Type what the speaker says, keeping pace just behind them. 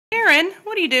Aaron,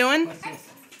 what are you doing? What's this?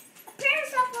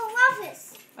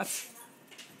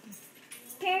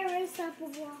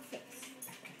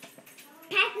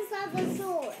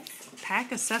 Pachycephalosaurus.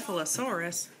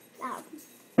 Pachycephalosaurus. No.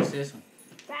 What's this one?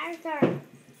 Dinosaur.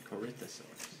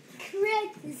 Corythosaurus.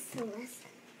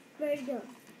 Very good.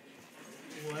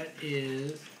 What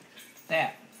is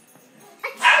that? A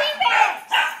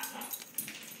T-Rex.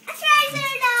 A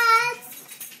Triceratops.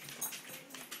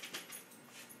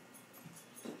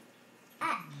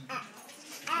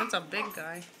 That's a big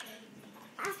guy.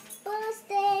 A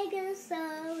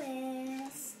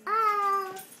Stegosaurus.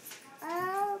 Oh.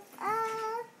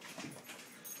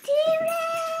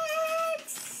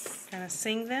 T-Rex. Gonna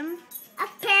sing them? A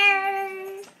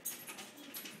pear.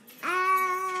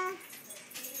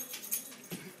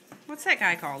 What's that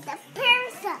guy called? The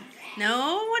parasite.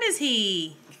 No, what is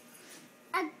he?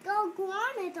 A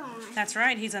iguanodon. That's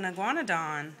right, he's an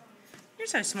iguanodon. You're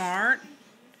so smart.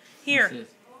 Here. What's this?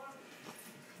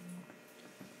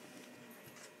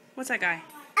 What's that guy?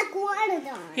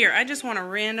 Iguanodon. Here, I just want to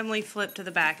randomly flip to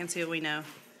the back and see what we know.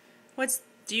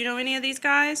 Do you know any of these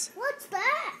guys? What's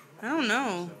that? I don't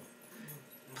know.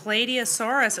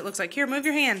 Plateosaurus, it looks like. Here, move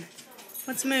your hand.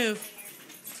 Let's move.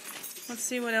 Let's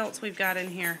see what else we've got in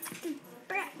here.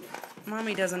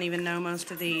 Mommy doesn't even know most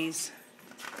of these.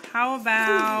 How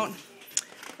about,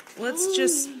 let's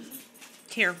just,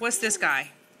 here, what's this guy?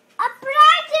 A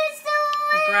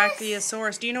brachiosaurus.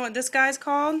 Brachiosaurus. Do you know what this guy's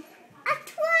called? A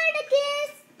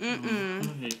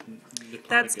Twardicus.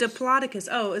 That's Diplodocus.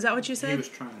 Oh, is that what you said? He was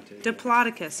trying to.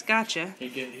 Diplodocus. Gotcha. He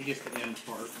gets the end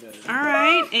part better. All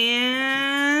right,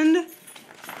 and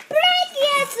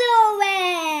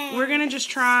Brachiosaurus. we're gonna just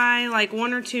try like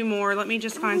one or two more. Let me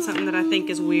just find something that I think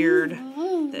is weird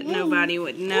that nobody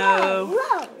would know.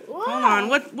 Whoa. Hold on.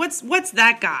 What's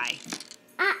that guy?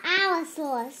 A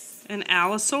Allosaurus. An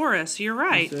Allosaurus. You're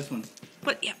right. What's this one?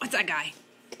 What's that guy?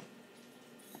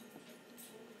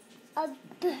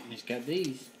 He's got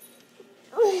these.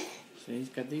 See, he's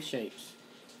got these shapes.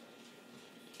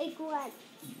 Iguan.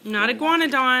 Not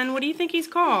Iguanodon. What do you think he's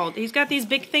called? He's got these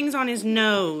big things on his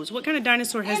nose. What kind of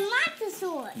dinosaur has?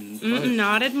 Edmontosaurus.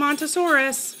 Not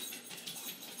Edmontosaurus.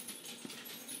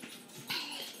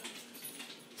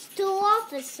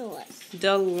 Dilophosaurus.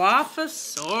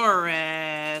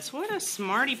 Dilophosaurus. What a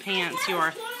smarty pants you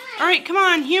are. All right, come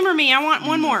on, humor me. I want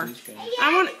one more.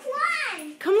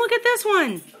 Come look at this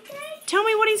one. Okay. Tell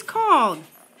me what he's called.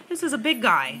 This is a big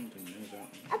guy.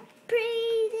 A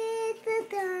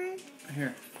Predactyl.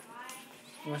 Here.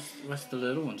 What's the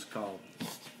little ones called?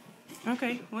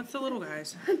 Okay, what's the little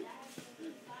guys?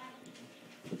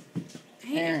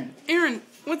 Hey, Aaron,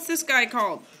 what's this guy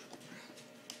called?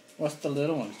 what's the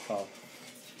little ones called?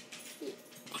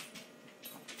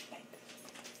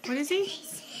 What is he?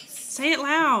 Say it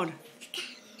loud.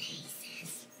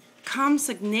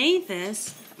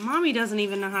 Compsognathus. Mommy doesn't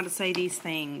even know how to say these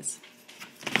things.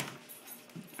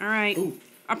 All right. Ooh.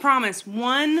 I promise.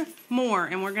 One more,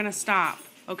 and we're going to stop.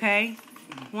 Okay?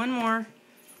 One more.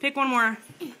 Pick one more.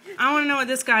 I want to know what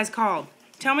this guy's called.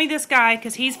 Tell me this guy,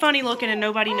 because he's funny looking and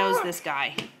nobody knows this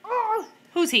guy.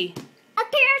 Who's he? A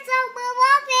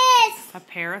Parasaurolophus. A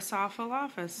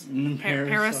Parasaurolophus. Parasaur-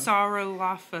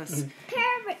 Parasaurolophus.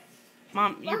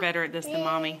 Mom, you're better at this than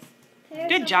Mommy.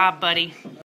 Good job, buddy.